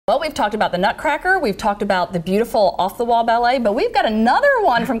Well, we've talked about the Nutcracker, we've talked about the beautiful off-the-wall ballet, but we've got another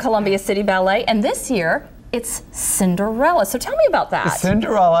one from Columbia City Ballet, and this year, it's Cinderella. So tell me about that.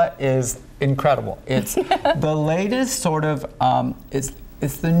 Cinderella is incredible. It's the latest sort of,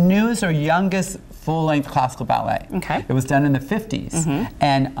 it's the newest or youngest full-length classical ballet. Okay. It was done in the 50s.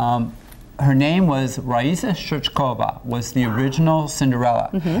 And her name was Raisa Shchurchkova, was the original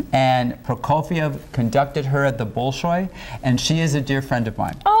Cinderella. And Prokofiev conducted her at the Bolshoi, and she is a dear friend of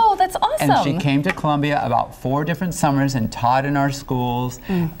mine. Oh, that's awesome. And she came to Columbia about 4 different summers and taught in our schools,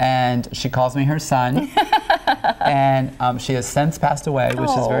 and she calls me her son. And she has since passed away, which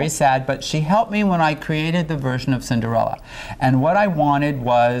is very sad, but she helped me when I created the version of Cinderella. And what I wanted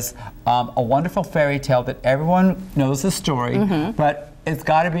was a wonderful fairy tale that everyone knows the story, but it's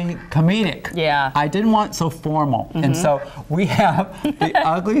got to be comedic. Yeah. I didn't want so formal. And so we have the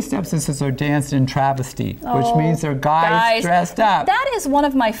ugly stepsisters are danced in travesty, which means they're guys dressed up. That is one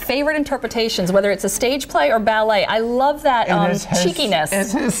of my favorite interpretations, whether it's a stage play or ballet. I love that cheekiness.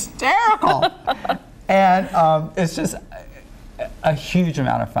 It's hysterical. And it's just a huge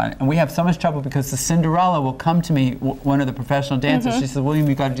amount of fun. And we have so much trouble because the Cinderella will come to me, one of the professional dancers, she says, William,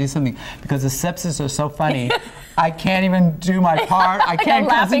 you got to do something because the stepsisters are so funny. I can't even do my part. I can't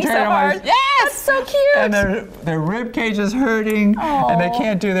concentrate on my... Yes! That's so cute! And their rib cage is hurting, and they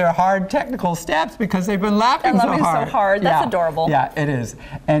can't do their hard technical steps because they've been laughing so hard. That's adorable. Yeah, it is.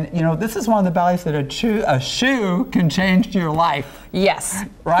 And you know, this is one of the ballets that a shoe can change your life. Yes.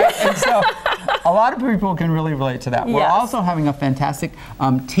 Right? And so a lot of people can really relate to that. We're also having a fantastic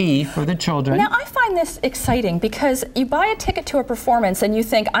tea for the children. Now, I find this exciting because you buy a ticket to a performance and you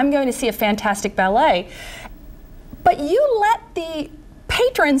think, I'm going to see a fantastic ballet, but you let the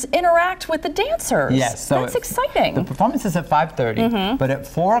patrons interact with the dancers. Yes. So that's exciting. The performance is at 5:30, but at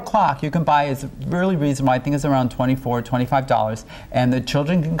 4 o'clock you can buy, it's really reasonable, I think it's around $24, $25, and the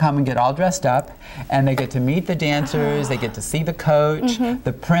children can come and get all dressed up, and they get to meet the dancers, they get to see the coach,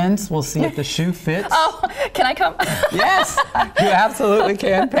 the prince will see if the shoe fits. Oh, can I come? Yes, you absolutely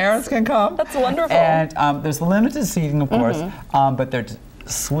can. Parents can come. That's wonderful. And there's limited seating, of course, but there's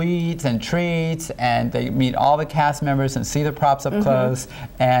sweets and treats, and they meet all the cast members and see the props up close,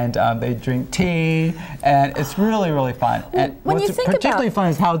 and they drink tea, and it's really, really fun. And what's particularly fun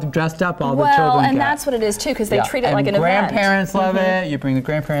is how dressed up all the children and get. That's what it is too, because they treat it like an event. Grandparents love it. You bring the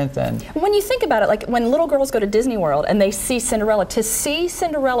grandparents in. When you think about it, like when little girls go to Disney World and they see Cinderella, to see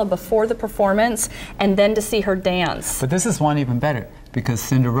Cinderella before the performance and then to see her dance. But this is one even better, because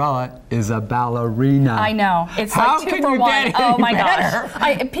Cinderella is a ballerina. I know. It's How like 2 can for you 1. get Oh my better? gosh.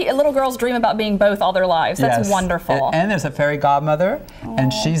 Little girls dream about being both all their lives. That's wonderful. And there's a fairy godmother,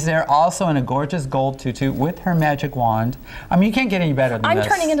 and she's there also in a gorgeous gold tutu with her magic wand. I mean, you can't get any better than this. I'm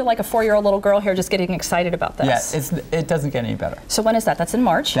turning into like a 4-year-old little girl here just getting excited about this. Yeah, it doesn't get any better. So when is that? That's in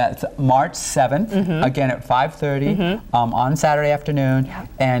March? That's March 7th, again at 5:30 on Saturday afternoon.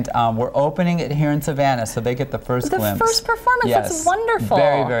 And we're opening it here in Savannah, so they get the first glimpse. The first performance, that's wonderful.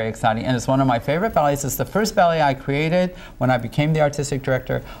 Very, very exciting. And it's one of my favorite ballets. It's the first ballet I created when I became the artistic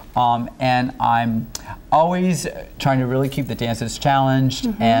director. And I'm always trying to really keep the dancers challenged,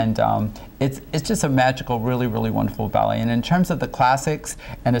 and it's just a magical, really, really wonderful ballet. And in terms of the classics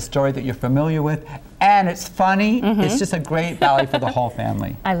and a story that you're familiar with, and it's funny, it's just a great ballet for the whole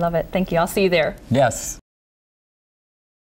family. I love it. Thank you. I'll see you there. Yes.